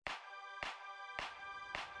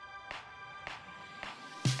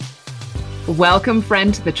Welcome,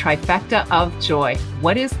 friend, to the trifecta of joy.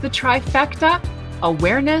 What is the trifecta?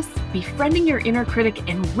 Awareness, befriending your inner critic,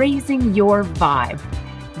 and raising your vibe.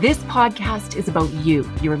 This podcast is about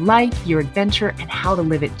you, your life, your adventure, and how to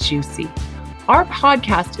live it juicy. Our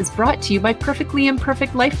podcast is brought to you by Perfectly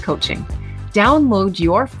Imperfect Life Coaching. Download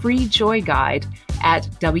your free joy guide at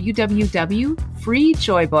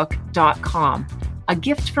www.freejoybook.com. A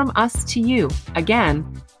gift from us to you.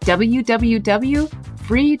 Again,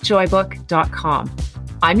 www.freejoybook.com.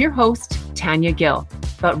 I'm your host, Tanya Gill,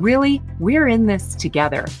 but really, we're in this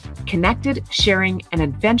together, connected, sharing, and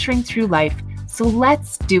adventuring through life. So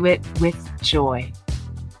let's do it with joy.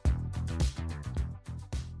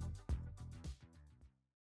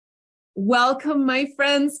 Welcome, my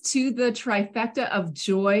friends, to the trifecta of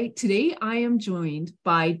joy. Today, I am joined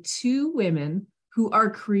by two women who are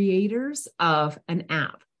creators of an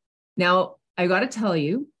app. Now, I got to tell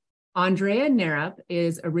you, Andrea Nerep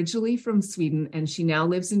is originally from Sweden, and she now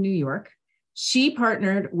lives in New York. She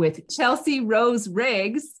partnered with Chelsea Rose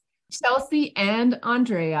Riggs. Chelsea and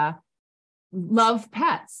Andrea love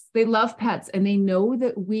pets. They love pets, and they know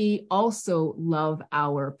that we also love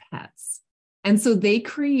our pets. And so they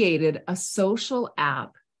created a social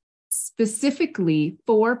app specifically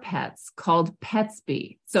for pets called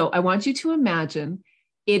Petsby. So I want you to imagine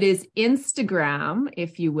it is Instagram,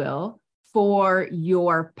 if you will, for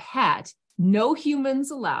your pet, no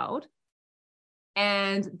humans allowed.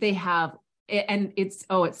 And they have, and it's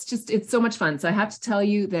so much fun. So I have to tell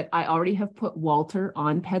you that I already have put Walter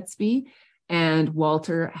on Petsby, and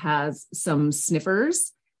Walter has some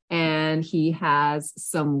sniffers and he has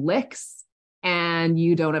some licks, and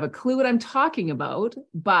you don't have a clue what I'm talking about,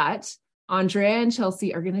 but Andrea and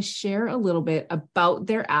Chelsea are going to share a little bit about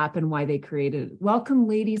their app and why they created it. Welcome,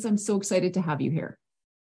 ladies. I'm so excited to have you here.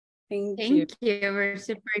 Thank you. We're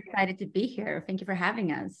super excited to be here. Thank you for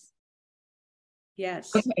having us.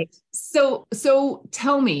 Yes. Okay. So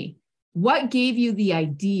tell me, what gave you the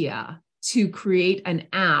idea to create an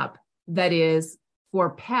app that is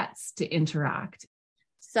for pets to interact?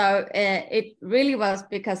 So it really was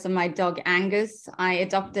because of my dog, Angus. I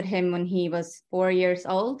adopted him when he was 4 years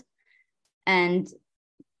old, and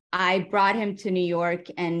I brought him to New York,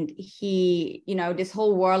 and he, this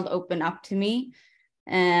whole world opened up to me.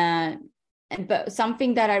 But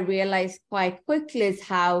something that I realized quite quickly is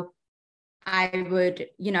how I would,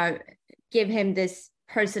 give him this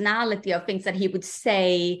personality of things that he would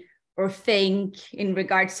say or think in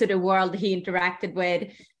regards to the world he interacted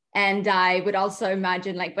with. And I would also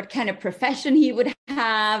imagine like what kind of profession he would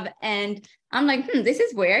have. And I'm like, this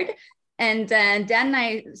is weird. And then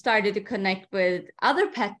I started to connect with other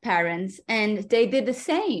pet parents, and they did the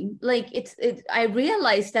same. Like I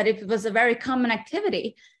realized that it was a very common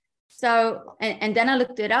activity. So, and then I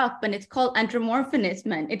looked it up, and it's called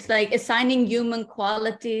anthropomorphism. It's like assigning human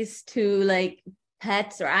qualities to like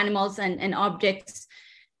pets or animals and objects.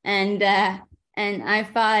 And I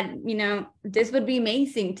thought, this would be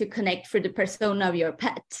amazing to connect for the persona of your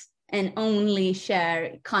pet and only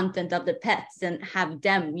share content of the pets and have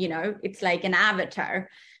them, it's like an avatar.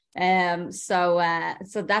 So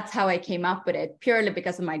that's how I came up with it, purely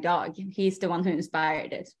because of my dog. He's the one who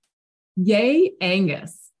inspired it. Yay,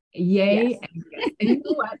 Angus. Yay, Yes. Angus. And you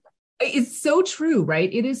know what? It's so true, right?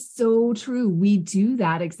 It is so true. We do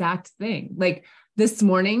that exact thing. Like this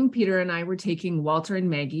morning, Peter and I were taking Walter and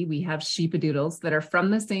Maggie. We have sheepadoodles that are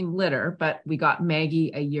from the same litter, but we got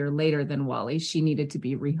Maggie a year later than Wally. She needed to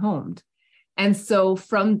be rehomed. And so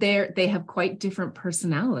from there, they have quite different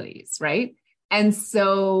personalities, right? And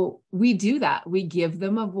so we do that. We give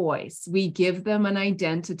them a voice. We give them an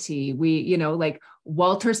identity. We, like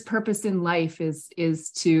Walter's purpose in life is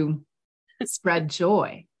to spread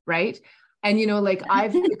joy, right? And,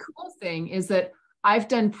 the cool thing is that I've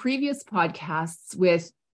done previous podcasts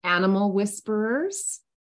with animal whisperers,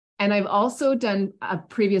 and I've also done a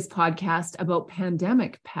previous podcast about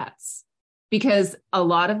pandemic pets, because a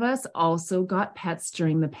lot of us also got pets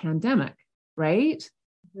during the pandemic, right?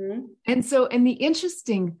 Mm-hmm. And the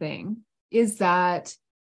interesting thing is that,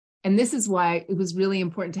 and this is why it was really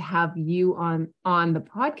important to have you on the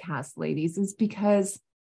podcast, ladies, is because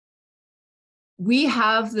we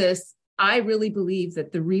have this. I really believe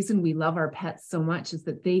that the reason we love our pets so much is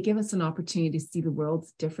that they give us an opportunity to see the world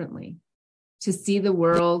differently, to see the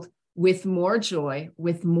world with more joy,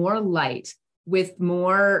 with more light, with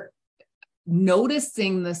more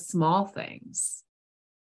noticing the small things.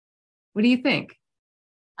 What do you think?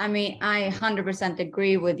 I mean, I 100%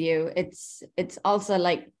 agree with you. It's also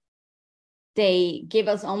like they give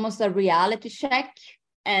us almost a reality check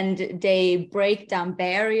and they break down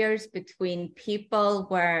barriers between people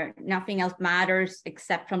where nothing else matters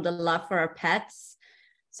except from the love for our pets.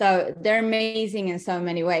 So they're amazing in so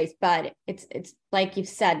many ways, but it's like you've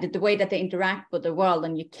said, the way that they interact with the world,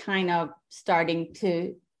 and you kind of starting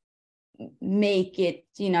to make it,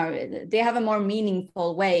 they have a more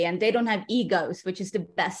meaningful way, and they don't have egos, which is the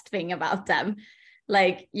best thing about them.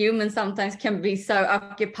 Like humans sometimes can be so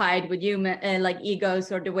occupied with like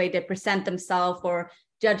egos, or the way they present themselves, or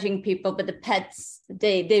judging people, but the pets,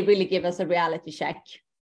 they really give us a reality check.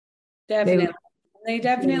 Definitely. They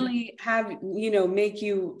definitely have, make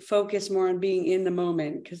you focus more on being in the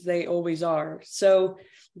moment, because they always are. So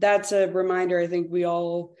that's a reminder I think we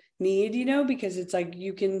all need, because it's like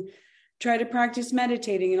you can try to practice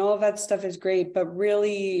meditating and all of that stuff is great. But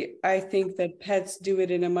really, I think that pets do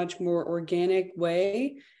it in a much more organic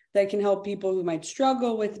way that can help people who might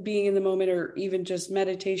struggle with being in the moment, or even just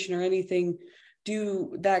meditation or anything,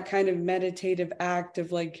 do that kind of meditative act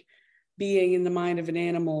of like being in the mind of an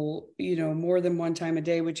animal, more than one time a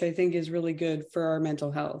day, which I think is really good for our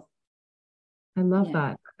mental health. I love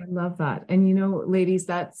that. I love that. And, ladies,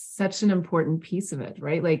 that's such an important piece of it,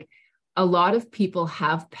 right? Like a lot of people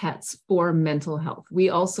have pets for mental health. We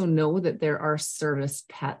also know that there are service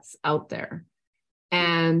pets out there.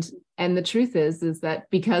 And the truth is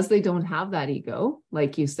that because they don't have that ego,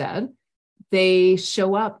 like you said, they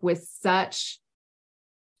show up with such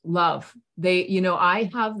love. I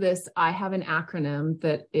have an acronym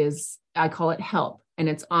that is, I call it HELP, and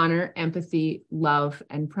it's honor, empathy, love,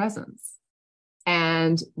 and presence.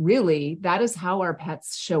 And really, that is how our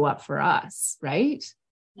pets show up for us, right?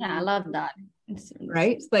 Yeah, I love that.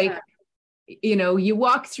 Right? Like, you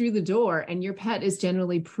walk through the door and your pet is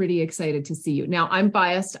generally pretty excited to see you. Now, I'm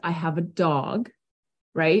biased. I have a dog,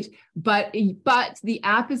 right? But the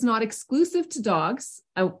app is not exclusive to dogs.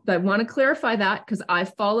 I want to clarify that, because I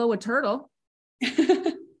follow a turtle.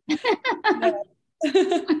 Actually,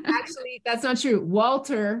 that's not true.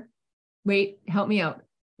 Walter, wait, help me out.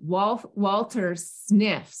 Walter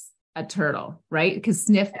sniffs a turtle, right? Because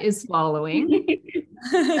sniff is following.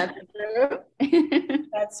 That's true.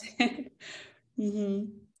 That's it. Mm-hmm.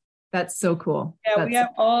 That's so cool. Yeah, we have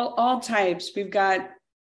all types. We've got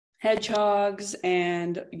hedgehogs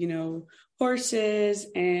and, horses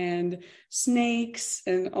and snakes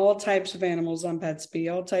and all types of animals on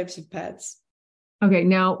Petsby, all types of pets. Okay,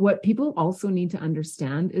 now what people also need to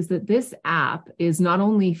understand is that this app is not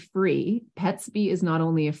only free, Petsby is not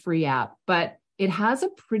only a free app, but it has a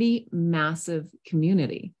pretty massive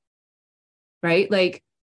community, right? Like,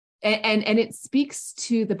 and it speaks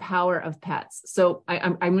to the power of pets. So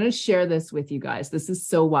I'm going to share this with you guys. This is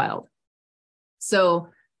so wild. So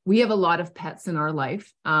we have a lot of pets in our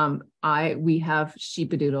life. We have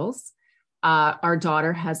sheepadoodles. Our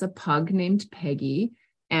daughter has a pug named Peggy,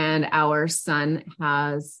 and our son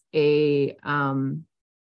has a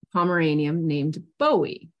Pomeranian named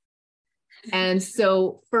Bowie. And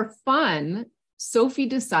so for fun, Sophie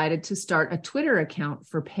decided to start a Twitter account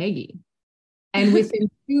for Peggy. And within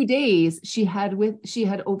 2 days, she had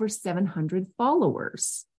over 700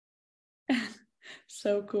 followers.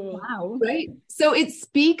 So cool. Wow. Right. So it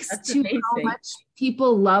speaks That's to amazing. how much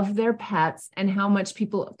people love their pets and how much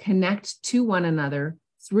people connect to one another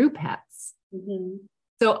through pets. Mm-hmm.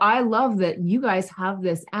 So I love that you guys have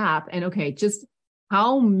this app. And okay, just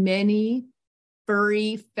how many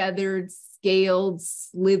furry, feathered, scaled,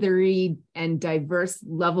 slithery, and diverse,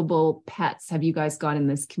 lovable pets have you guys got in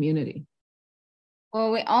this community?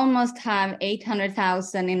 Well, we almost have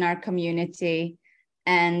 800,000 in our community.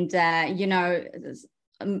 And,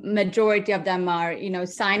 majority of them are,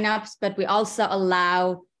 signups, but we also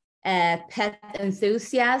allow pet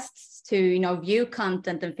enthusiasts to, view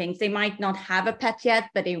content and things. They might not have a pet yet,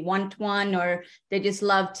 but they want one, or they just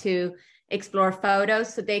love to explore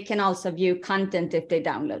photos. So they can also view content if they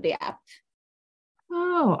download the app.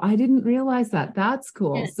 Oh, I didn't realize that. That's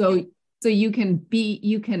cool. Yeah. So you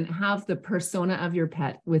can have the persona of your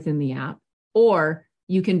pet within the app, or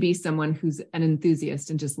you can be someone who's an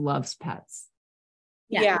enthusiast and just loves pets.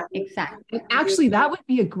 Yeah, exactly. Actually, that would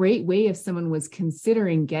be a great way if someone was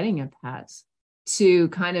considering getting a pet, to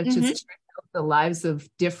kind of just check out the lives of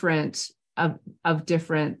different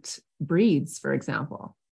breeds, for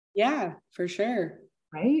example. Yeah, for sure.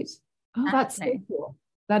 Right? Oh, that's so cool.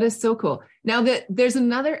 That is so cool. Now there's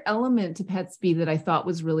another element to Petsby that I thought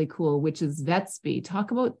was really cool, which is Vetsby.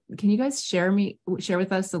 Can you guys share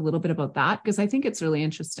with us a little bit about that? Because I think it's really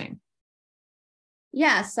interesting.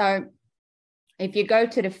 Yeah. So if you go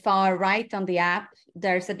to the far right on the app,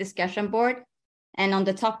 there's a discussion board. And on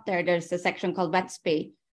the top there's a section called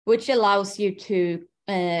Vetsby, which allows you to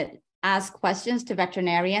ask questions to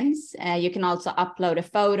veterinarians. You can also upload a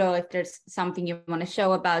photo if there's something you want to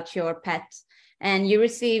show about your pet, and you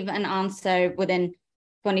receive an answer within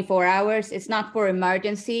 24 hours. It's not for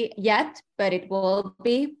emergency yet, but it will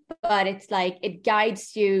be. But it's like it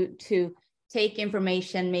guides you to take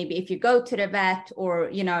information. Maybe if you go to the vet, or,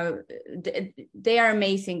 you know, they are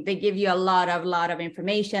amazing. They give you a lot of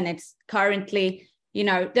information. It's currently, you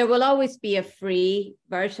know, there will always be a free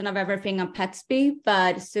version of everything on Petsby,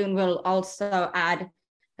 but soon we'll also add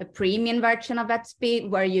a premium version of Petsby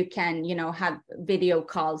where you can, you know, have video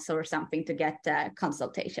calls or something to get a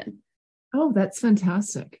consultation. Oh, that's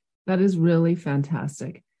fantastic. That is really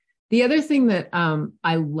fantastic. The other thing that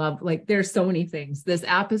I love, like there's so many things. This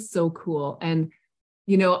app is so cool. And,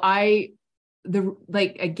 you know,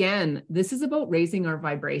 again, this is about raising our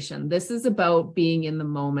vibration. This is about being in the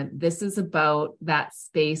moment. This is about that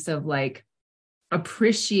space of like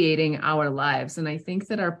appreciating our lives. And I think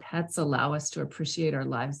that our pets allow us to appreciate our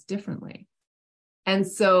lives differently. And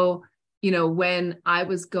so, you know, when I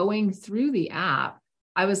was going through the app,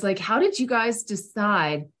 I was like, how did you guys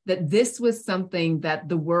decide that this was something that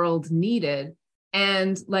the world needed?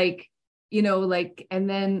 And like, you know, like, and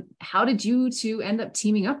then how did you two end up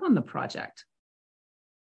teaming up on the project?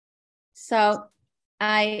 So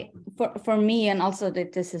for me, and also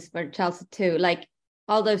that this is for Chelsea too, like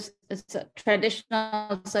all those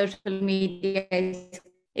traditional social media,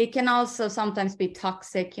 it can also sometimes be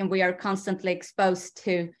toxic, and we are constantly exposed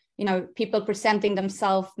to, you know, people presenting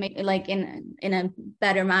themselves like in a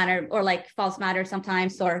better manner, or like false matter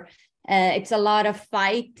sometimes, or it's a lot of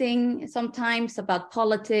fighting sometimes about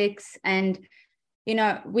politics. And, you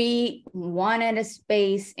know, we wanted a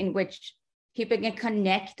space in which people can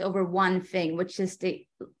connect over one thing, which is the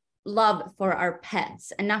love for our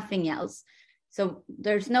pets and nothing else. So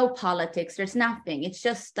there's no politics, there's nothing, it's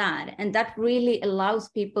just that. And that really allows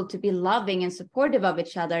people to be loving and supportive of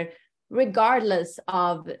each other, regardless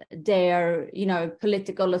of their, you know,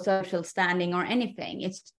 political or social standing or anything.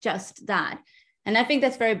 It's just that. And I think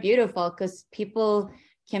that's very beautiful, because people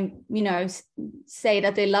can, you know, say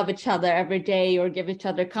that they love each other every day or give each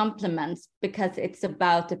other compliments because it's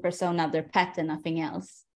about the persona of their pet and nothing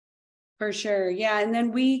else. For sure. Yeah. And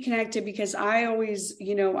then we connected because I always,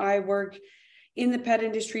 you know, I work in the pet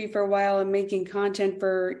industry for a while and making content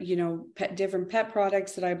for, you know, different pet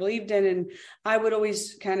products that I believed in. And I would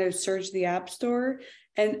always kind of search the app store,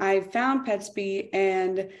 and I found Petsby,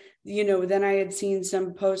 and, you know, then I had seen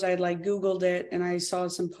some posts, I had like Googled it, and I saw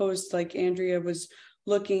some posts like Andrea was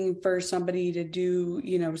looking for somebody to do,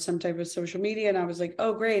 you know, some type of social media. And I was like,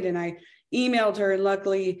 oh, great. And I emailed her, and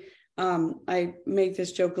luckily, I make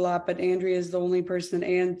this joke a lot, but Andrea is the only person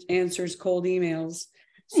that answers cold emails.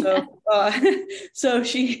 So, so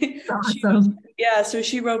she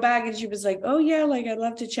wrote back, and she was like, oh yeah, like I'd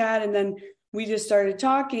love to chat. And then we just started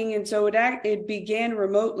talking. And so it began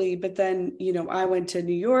remotely, but then, you know, I went to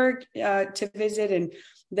New York, to visit. And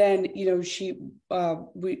then, you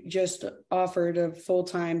know, we just offered a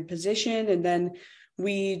full-time position, and then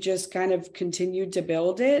we just kind of continued to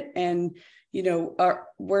build it. And, you know,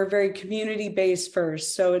 we're very community-based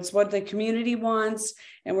first. So it's what the community wants,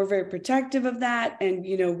 and we're very protective of that. And,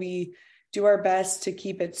 you know, we do our best to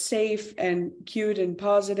keep it safe and cute and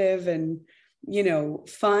positive and, you know,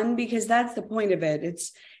 fun, because that's the point of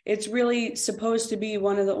it. It's really supposed to be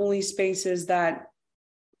one of the only spaces that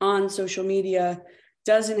on social media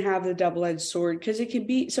doesn't have the double-edged sword, because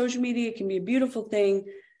social media can be a beautiful thing.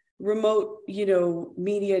 Remote, you know,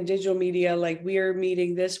 media, digital media, like we are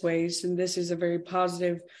meeting this way, and this is a very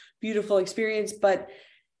positive, beautiful experience. But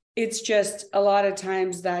it's just a lot of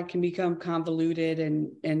times that can become convoluted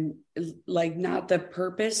and like not the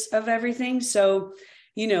purpose of everything. So,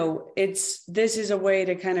 you know, this is a way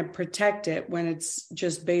to kind of protect it when it's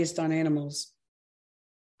just based on animals.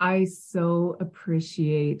 I so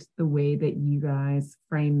appreciate the way that you guys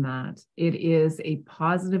frame that. It is a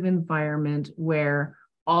positive environment where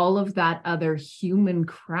all of that other human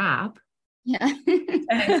crap,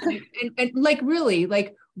 and like really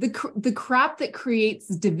like the crap that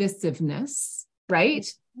creates divisiveness, right?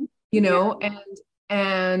 You know,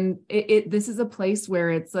 and this is a place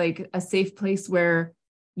where it's like a safe place where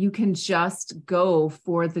you can just go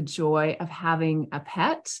for the joy of having a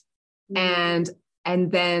pet, and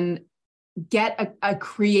then get a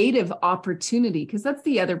creative opportunity, because that's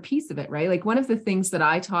the other piece of it, right? Like one of the things that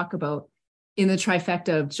I talk about in the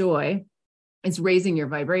trifecta of joy is raising your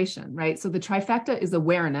vibration, right? So the trifecta is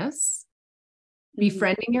awareness,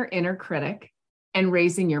 befriending your inner critic, and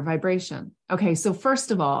raising your vibration. Okay, so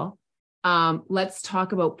first of all, let's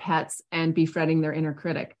talk about pets and befriending their inner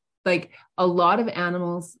critic. Like a lot of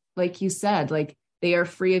animals, like you said, like They are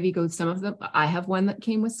free of ego. Some of them, I have one that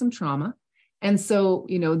came with some trauma. And so,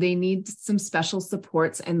 they need some special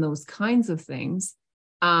supports and those kinds of things.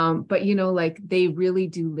 But, like they really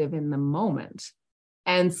do live in the moment.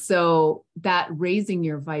 And so that raising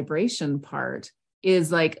your vibration part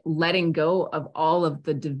is like letting go of all of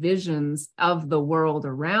the divisions of the world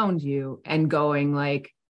around you and going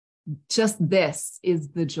like, just this is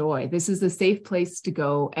the joy. This is a safe place to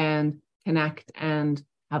go and connect and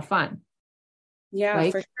have fun. Yeah,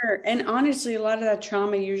 right? for sure. And honestly, a lot of that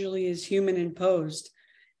trauma usually is human imposed.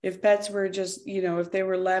 If pets were just, if they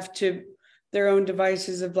were left to their own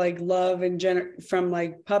devices of like love and from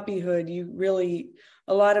like puppyhood,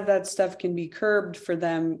 a lot of that stuff can be curbed for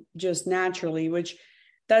them just naturally, which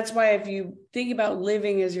that's why if you think about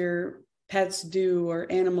living as your pets do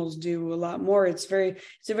or animals do a lot more, it's a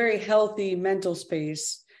very healthy mental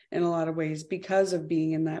space in a lot of ways because of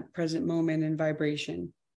being in that present moment and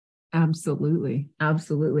vibration. Absolutely.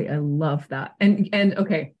 Absolutely. I love that. And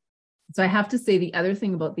okay. So I have to say the other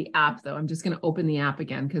thing about the app though, I'm just going to open the app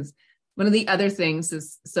again, because one of the other things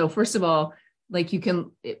is, so first of all, like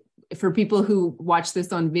for people who watch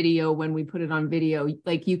this on video, when we put it on video,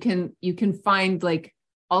 like you can find like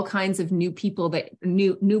all kinds of new people that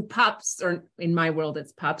new pups, or in my world,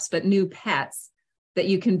 it's pups, but new pets that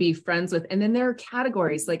you can be friends with. And then there are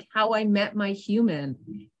categories like how I met my human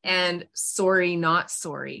and sorry, not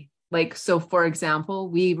sorry. Like, so for example,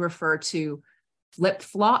 we refer to flip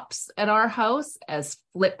flops at our house as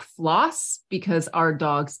flip floss because our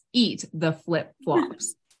dogs eat the flip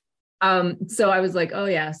flops. So I was like, oh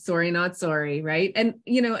yeah, sorry, not sorry. Right. And,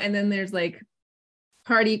 and then there's like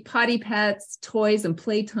potty pets, toys and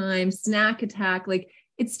playtime, snack attack. Like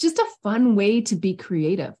it's just a fun way to be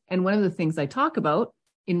creative. And one of the things I talk about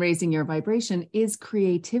in raising your vibration is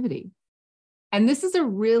creativity. And this is a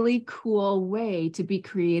really cool way to be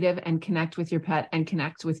creative and connect with your pet and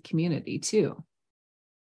connect with community too.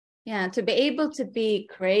 Yeah, to be able to be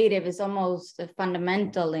creative is almost a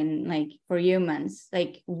fundamental in like for humans.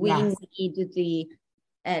 Like we need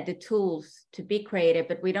the tools to be creative,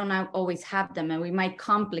 but we don't always have them, and we might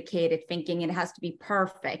complicate it thinking it has to be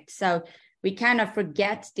perfect. So we kind of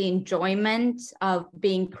forget the enjoyment of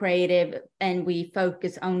being creative, and we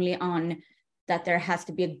focus only on that there has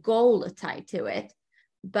to be a goal tied to it.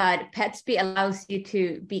 But PetSpe allows you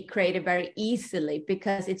to be creative very easily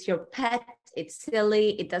because it's your pet. It's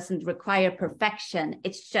silly. It doesn't require perfection.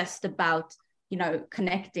 It's just about,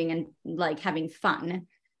 connecting and like having fun.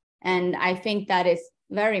 And I think that is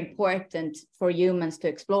very important for humans to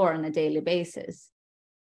explore on a daily basis.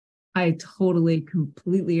 I totally,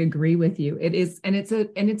 completely agree with you. It is, and it's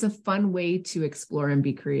a fun way to explore and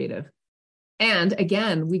be creative. And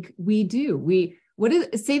again, say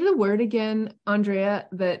the word again, Andrea,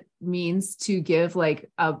 that means to give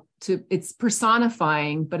it's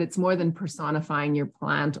personifying, but it's more than personifying your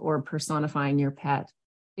plant or personifying your pet.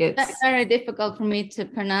 That's very difficult for me to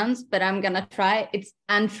pronounce, but I'm going to try. It's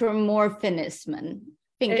anthropomorphism.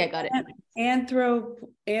 I think I got it.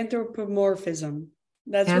 Anthropomorphism.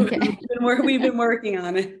 That's what we've been working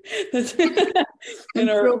on it.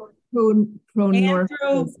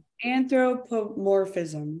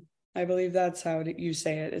 Anthropomorphism. I believe that's how you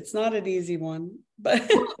say it. It's not an easy one, but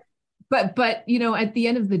at the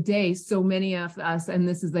end of the day, so many of us, and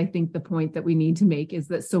this is, I think, the point that we need to make, is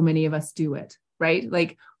that so many of us do it, right?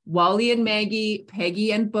 Like Wally and Maggie,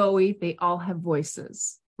 Peggy and Bowie, they all have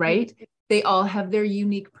voices, right? Mm-hmm. They all have their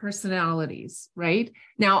unique personalities, right?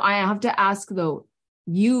 Now, I have to ask though,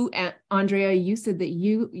 you, Andrea, you said that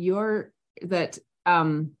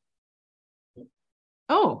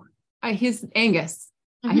his Angus.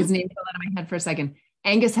 Mm-hmm. His name fell out of my head for a second.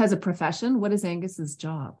 Angus has a profession. What is Angus's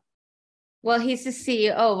job? Well, he's the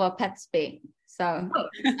CEO of PetSpe. So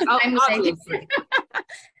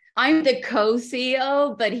I'm the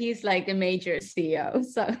co-CEO, but he's like the major CEO.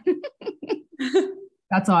 So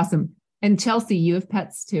that's awesome. And Chelsea, you have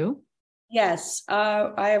pets too? Yes,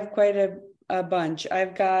 I have quite a bunch.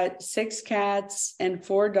 I've got 6 cats and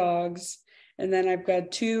 4 dogs. And then I've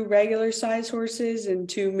got 2 regular size horses and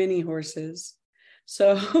 2 mini horses.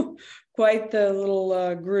 So quite the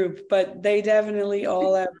little group, but they definitely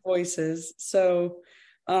all have voices. So,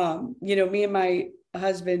 me and my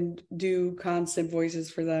husband do constant voices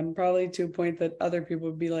for them, probably to a point that other people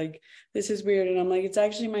would be like, this is weird. And I'm like, it's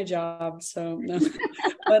actually my job. So, no.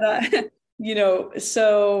 But,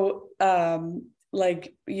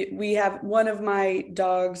 we have one of my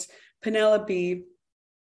dogs, Penelope.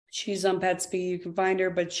 She's on PetSpe. You can find her,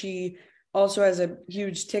 but she also has a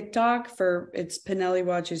huge TikTok it's Penelli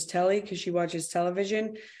Watches Telly, because she watches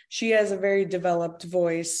television. She has a very developed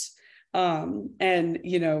voice. And,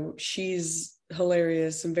 she's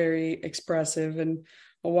hilarious and very expressive and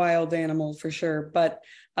a wild animal for sure. But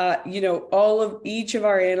each of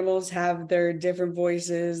our animals have their different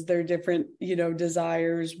voices, their different,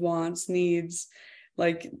 desires, wants, needs.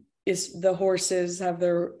 Like the horses have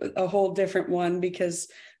a whole different one because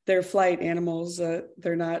they're flight animals.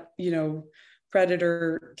 They're not,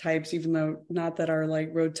 predator types, even though not that our like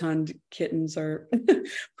rotund kittens are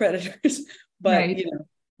predators, but right.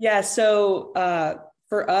 yeah. So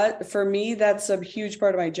for me, that's a huge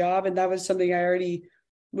part of my job. And that was something I already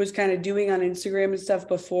was kind of doing on Instagram and stuff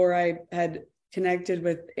before I had connected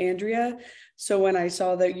with Andrea. So when I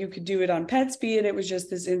saw that you could do it on PetSpeed and it was just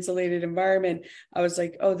this insulated environment, I was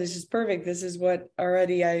like, oh, this is perfect. This is what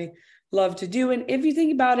already I love to do. And if you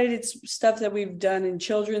think about it, it's stuff that we've done in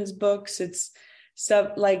children's books. It's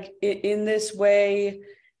stuff like in this way,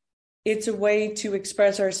 it's a way to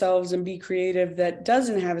express ourselves and be creative that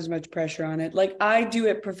doesn't have as much pressure on it. Like I do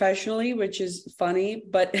it professionally, which is funny,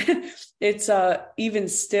 but it's even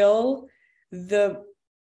still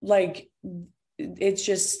it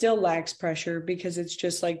just still lacks pressure because it's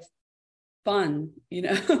just like fun,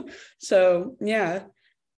 So yeah.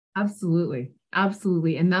 Absolutely.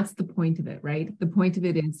 Absolutely. And that's the point of it, right? The point of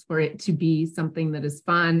it is for it to be something that is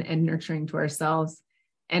fun and nurturing to ourselves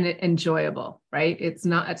and enjoyable, right? It's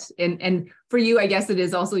not, and for you, I guess it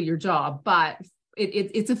is also your job, but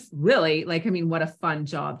it's a really like, I mean, what a fun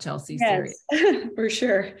job, Chelsea. Yes, for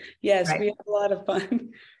sure. Yes, right. We have a lot of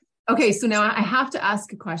fun. Okay. So now I have to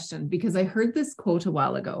ask a question because I heard this quote a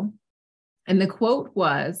while ago and the quote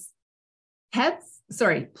was plants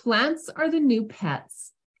are the new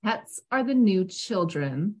pets. Pets are the new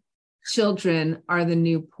children. Children are the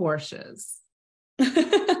new Porsches.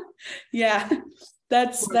 Yeah,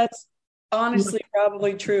 that's honestly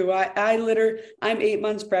probably true. I'm 8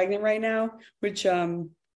 months pregnant right now, which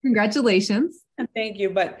congratulations. Thank you.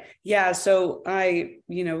 But yeah, so I,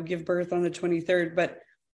 give birth on the 23rd, but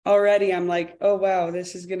already I'm like, oh wow,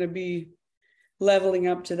 this is gonna be leveling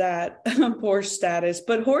up to that Porsche status.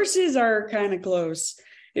 But horses are kind of close.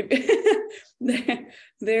 They're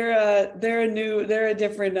a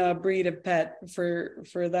different breed of pet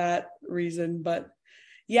for that reason. But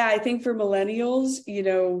yeah, I think for millennials,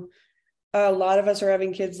 a lot of us are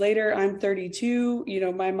having kids later. I'm 32.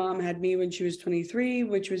 My mom had me when she was 23,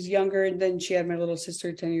 which was younger, and then she had my little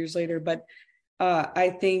sister 10 years later. But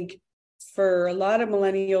I think for a lot of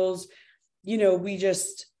millennials, we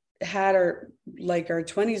just had our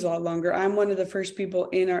 20s a lot longer. I'm one of the first people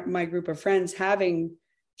in my group of friends having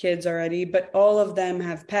kids already, but all of them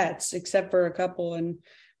have pets except for a couple, and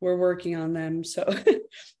we're working on them. So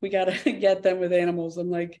we got to get them with animals. I'm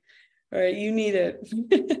like, all right, you need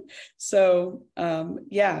it. So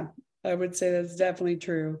yeah, I would say that's definitely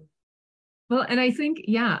true. Well, and I think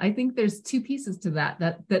there's two pieces to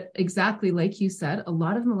that exactly like you said, a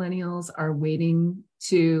lot of millennials are waiting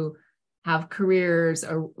to have careers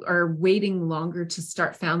or are waiting longer to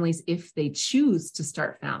start families if they choose to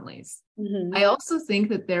start families. Mm-hmm. I also think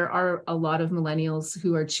that there are a lot of millennials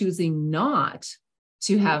who are choosing not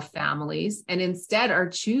to have families and instead are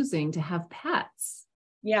choosing to have pets.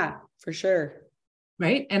 Yeah, for sure.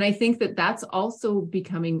 Right. And I think that that's also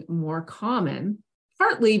becoming more common,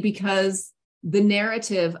 partly because the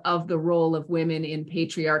narrative of the role of women in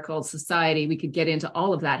patriarchal society, we could get into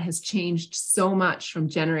all of that, has changed so much from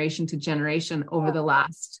generation to generation over the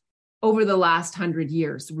last 100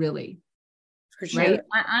 years, really. For sure. Right?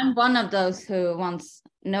 I'm one of those who wants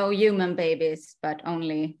no human babies, but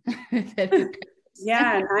only.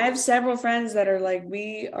 Yeah. And I have several friends that are like,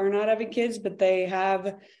 we are not having kids, but they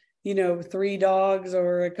have, 3 dogs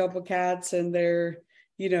or a couple cats, and they're,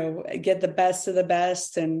 get the best of the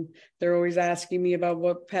best. And they're always asking me about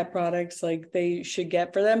what pet products like they should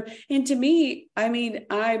get for them. And to me, I mean,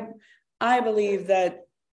 I believe that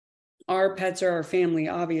our pets are our family.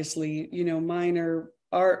 Obviously, mine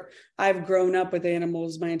are I've grown up with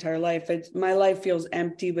animals my entire life. My life feels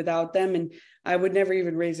empty without them. And I would never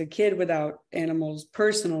even raise a kid without animals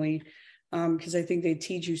personally. Because I think they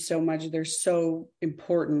teach you so much. They're so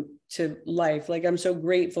important to life. Like, I'm so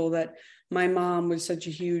grateful that my mom was such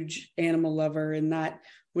a huge animal lover, and that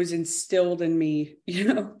was instilled in me,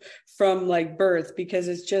 from like birth, because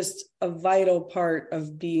it's just a vital part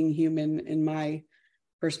of being human in my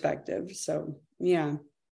perspective. So, yeah.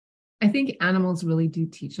 I think animals really do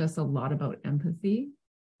teach us a lot about empathy.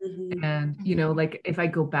 Mm-hmm. And, like if I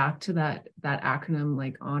go back to that acronym,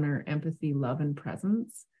 like honor, empathy, love, and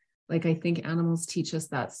presence, like I think animals teach us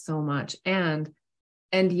that so much. And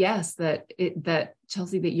yes, that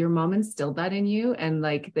Chelsea, that your mom instilled that in you, and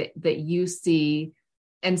like that you see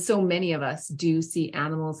and so many of us do see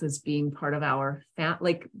animals as being part of our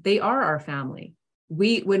like they are our family.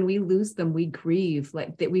 When we lose them, we grieve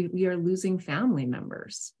like that. We are losing family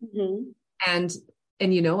members. Mm-hmm. And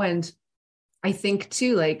and I think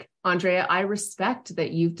too, like, Andrea, I respect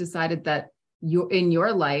that you've decided that in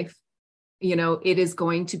your life, it is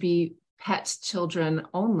going to be pet children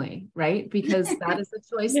only, right? Because that is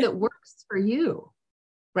a choice that works for you,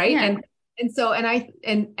 right? Yeah.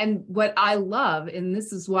 And what I love, and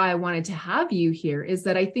this is why I wanted to have you here, is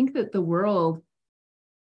that I think that the world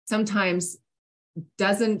sometimes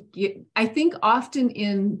doesn't get, I think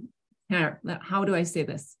often how do I say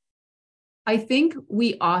this? I think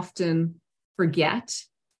we often forget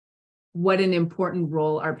what an important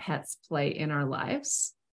role our pets play in our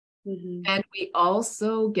lives. Mm-hmm. And we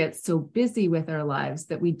also get so busy with our lives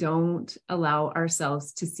that we don't allow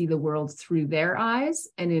ourselves to see the world through their eyes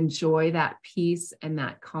and enjoy that peace and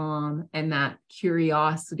that calm and that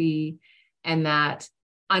curiosity and that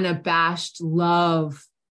unabashed love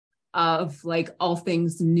of like all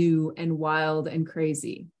things new and wild and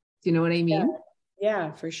crazy. Do you know what I mean?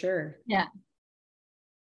 Yeah, for sure. Yeah.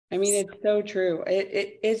 I mean, it's so true.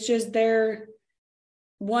 It's just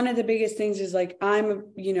one of the biggest things is like, I'm,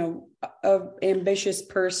 a ambitious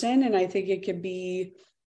person, and I think it could be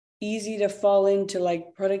easy to fall into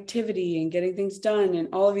like productivity and getting things done and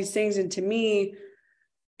all of these things. And to me,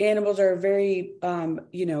 animals are a very,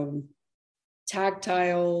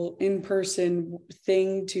 tactile, in-person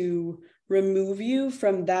thing to remove you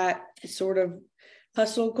from that sort of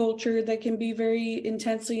hustle culture that can be very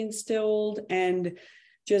intensely instilled, and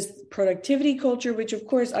just productivity culture, which of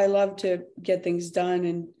course I love to get things done.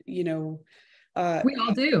 And, we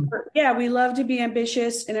all do. Yeah, we love to be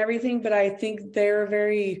ambitious and everything, but I think they're a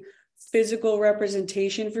very physical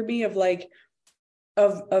representation for me of like,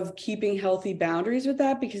 of keeping healthy boundaries with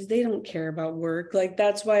that, because they don't care about work. Like,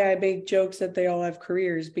 that's why I make jokes that they all have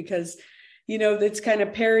careers, because, it's kind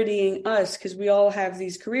of parodying us, because we all have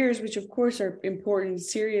these careers, which of course are important and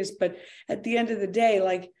serious, but at the end of the day,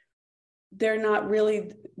 like, they're not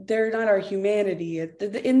our humanity.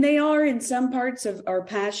 And they are in some parts of our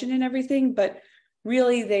passion and everything, but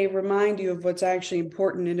really they remind you of what's actually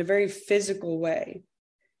important in a very physical way.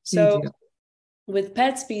 So with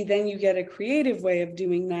Petsby, then you get a creative way of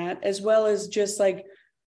doing that, as well as just like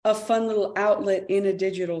a fun little outlet in a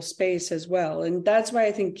digital space as well. And that's why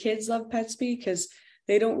I think kids love Petsby, because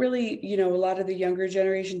they don't really, a lot of the younger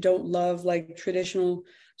generation don't love like traditional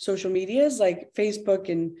social medias like Facebook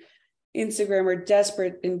and Instagram are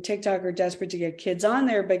desperate, and TikTok are desperate to get kids on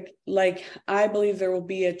there. But like, I believe there will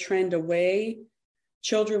be a trend away.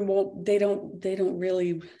 Children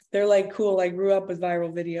they're like, cool, I grew up with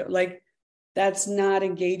viral video. Like, that's not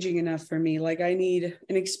engaging enough for me. Like, I need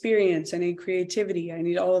an experience, I need creativity, I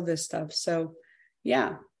need all of this stuff. So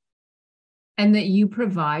yeah. And that you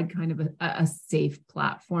provide kind of a safe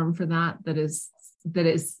platform for that is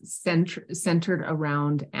centered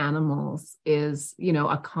around animals is,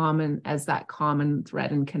 that common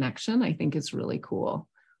thread and connection, I think is really cool.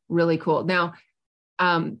 Really cool. Now,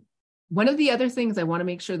 one of the other things I want to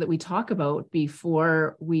make sure that we talk about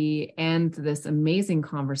before we end this amazing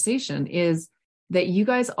conversation is that you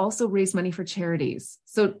guys also raise money for charities.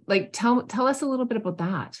 So like, tell us a little bit about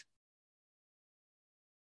that.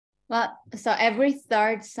 Well, so every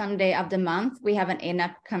third Sunday of the month, we have an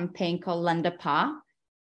in-app campaign called Lend a Paw.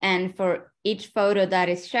 And for each photo that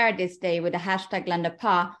is shared this day with the hashtag Lend a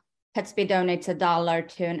Paw, Petsby donates $1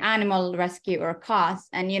 to an animal rescue or cause.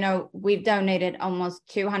 And, we've donated almost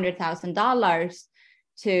 $200,000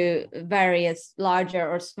 to various larger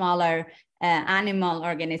or smaller animal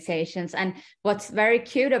organizations. And what's very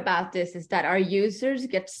cute about this is that our users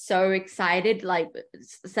get so excited, like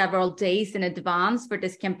several days in advance for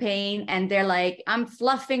this campaign. And they're like, I'm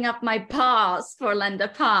fluffing up my paws for Lend a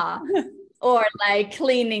Paw. Or like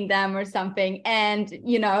cleaning them or something. And,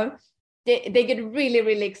 they get really,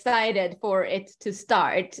 really excited for it to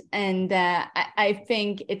start. And I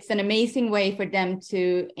think it's an amazing way for them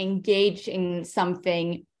to engage in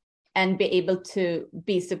something and be able to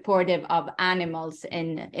be supportive of animals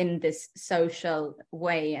in this social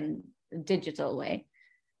way and digital way.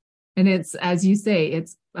 And it's, as you say,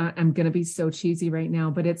 it's, I'm going to be so cheesy right now,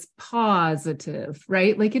 but it's positive,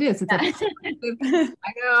 right? Like it is. It's a positive.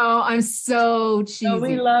 I know, I'm so cheesy. No,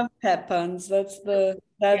 we love pet puns. That's the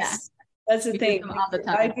thing.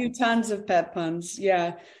 I do tons of pet puns.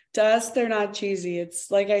 Yeah. To us, they're not cheesy. It's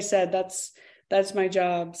like I said, that's my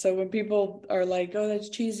job. So when people are like, oh, that's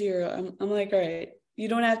cheesy, or I'm like, all right, you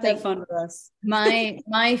don't have to have fun with us.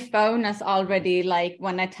 My phone has already, like,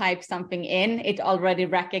 when I type something in, it already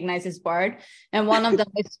recognizes word. And one of them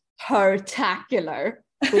is spectacular.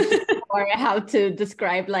 or how to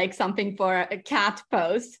describe like something for a cat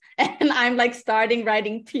post, and I'm like starting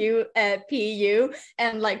writing PU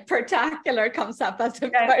and like particular comes up as the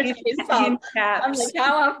first result. I'm like,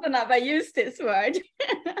 how often have I used this word?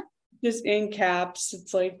 Just in caps.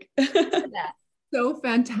 It's like so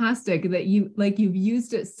fantastic that you've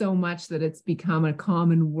used it so much that it's become a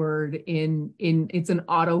common word in it's an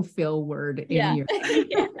autofill word in your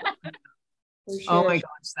yeah. For sure. Oh my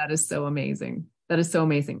gosh, that is so amazing. That is so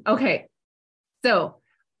amazing. Okay. So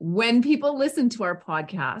when people listen to our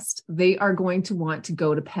podcast, they are going to want to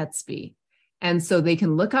go to Petsby. And so they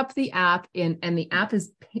can look up the app and the app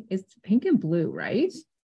is pink and blue, right?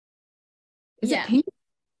 Is it pink?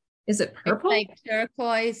 Is it purple? It's like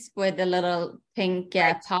turquoise with a little pink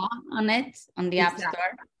paw on it on the App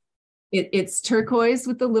Store. It's turquoise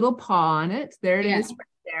with the little paw on it. There it is right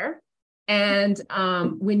there. And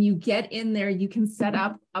when you get in there, you can set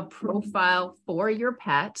up a profile for your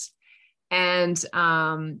pet. And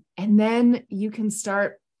then you can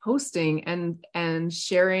start posting and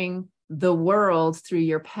sharing the world through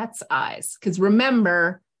your pet's eyes. Because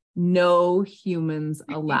remember, no humans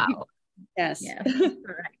allowed. Yes. Yeah,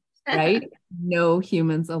 correct. Right? No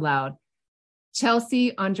humans allowed.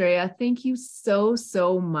 Chelsea, Andrea, thank you so,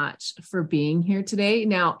 so much for being here today.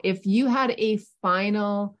 Now, if you had a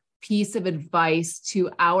final piece of advice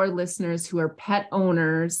to our listeners who are pet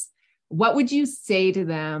owners, what would you say to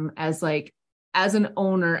them as an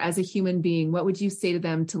owner, as a human being? What would you say to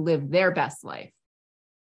them to live their best life?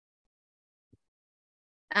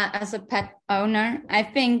 As a pet owner, I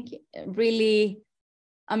think really,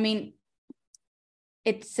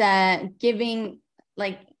 it's giving,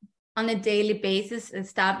 like, on a daily basis,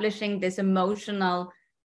 establishing this emotional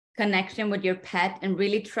connection with your pet and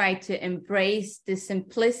really try to embrace the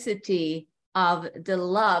simplicity of the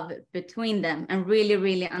love between them and really,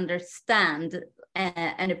 really understand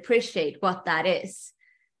and appreciate what that is.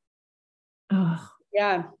 Oh,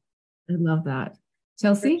 yeah. I love that.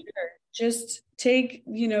 Chelsea? Sure. Just take,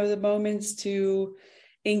 the moments to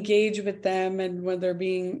engage with them, and when they're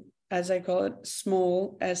being, as I call it,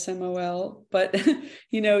 small, SMOL, but,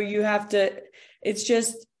 you have to, it's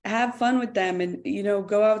just have fun with them and,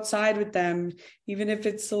 go outside with them, even if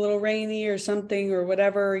it's a little rainy or something or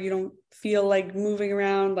whatever, you don't feel like moving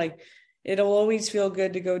around, like it'll always feel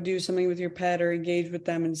good to go do something with your pet or engage with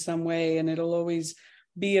them in some way. And it'll always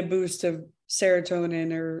be a boost of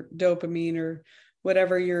serotonin or dopamine or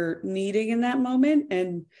whatever you're needing in that moment,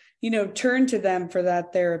 and, turn to them for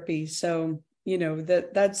that therapy. So,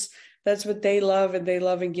 that's what they love, and they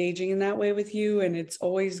love engaging in that way with you. And it's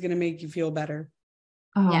always going to make you feel better.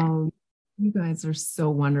 Oh, you guys are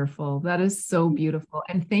so wonderful. That is so beautiful.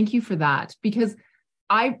 And thank you for that, because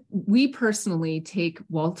we personally take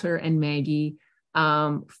Walter and Maggie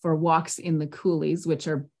for walks in the coulees, which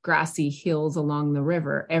are grassy hills along the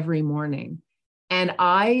river, every morning. And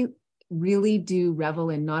I really do revel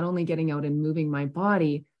in not only getting out and moving my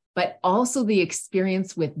body, but also the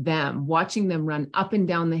experience with them, watching them run up and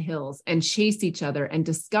down the hills and chase each other and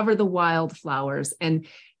discover the wildflowers and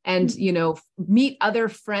meet other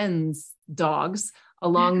friends' dogs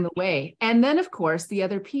along the way. And then, of course, the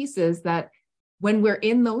other piece is that when we're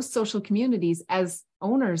in those social communities as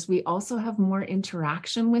owners, we also have more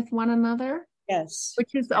interaction with one another. Yes.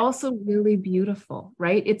 Which is also really beautiful,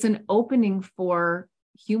 right? It's an opening for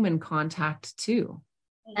human contact too.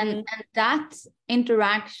 And that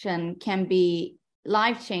interaction can be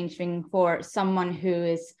life-changing for someone who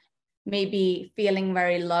is maybe feeling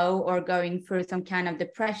very low or going through some kind of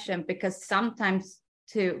depression, because sometimes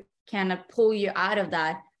to kind of pull you out of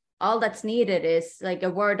that, all that's needed is like a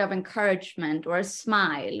word of encouragement or a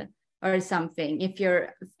smile or something. If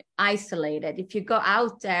you're isolated, if you go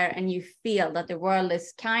out there and you feel that the world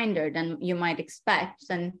is kinder than you might expect,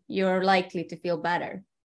 then you're likely to feel better.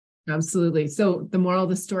 Absolutely. So the moral of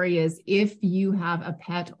the story is, if you have a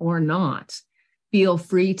pet or not, feel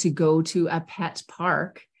free to go to a pet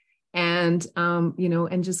park and,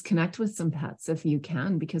 and just connect with some pets if you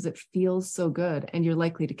can, because it feels so good, and you're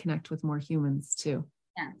likely to connect with more humans too.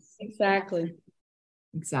 Yes, exactly.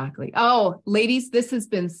 Exactly. Oh, ladies, this has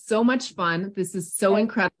been so much fun. This is so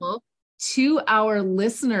incredible. To our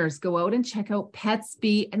listeners, go out and check out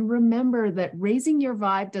Petsby, and remember that raising your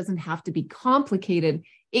vibe doesn't have to be complicated.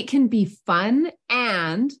 It can be fun,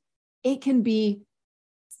 and it can be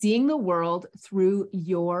seeing the world through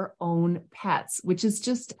your own pets, which is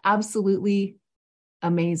just absolutely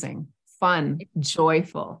amazing, fun,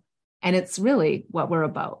 joyful. And it's really what we're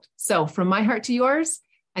about. So from my heart to yours,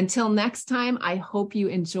 until next time, I hope you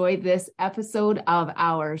enjoyed this episode of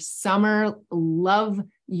our Summer Love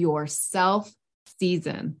Yourself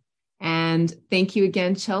season. And thank you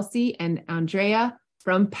again, Chelsea and Andrea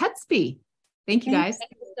from Petsby. Thank you, guys.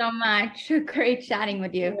 Thank you so much. Great chatting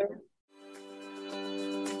with you.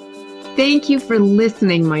 Thank you for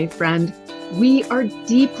listening, my friend. We are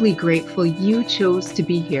deeply grateful you chose to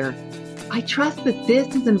be here. I trust that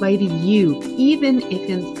this has invited you, even if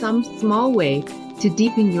in some small way, to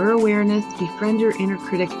deepen your awareness, befriend your inner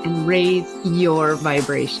critic, and raise your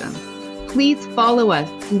vibration. Please follow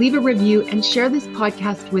us, leave a review, and share this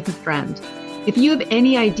podcast with a friend. If you have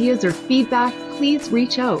any ideas or feedback, please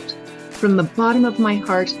reach out. From the bottom of my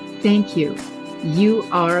heart, thank you. You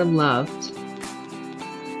are loved.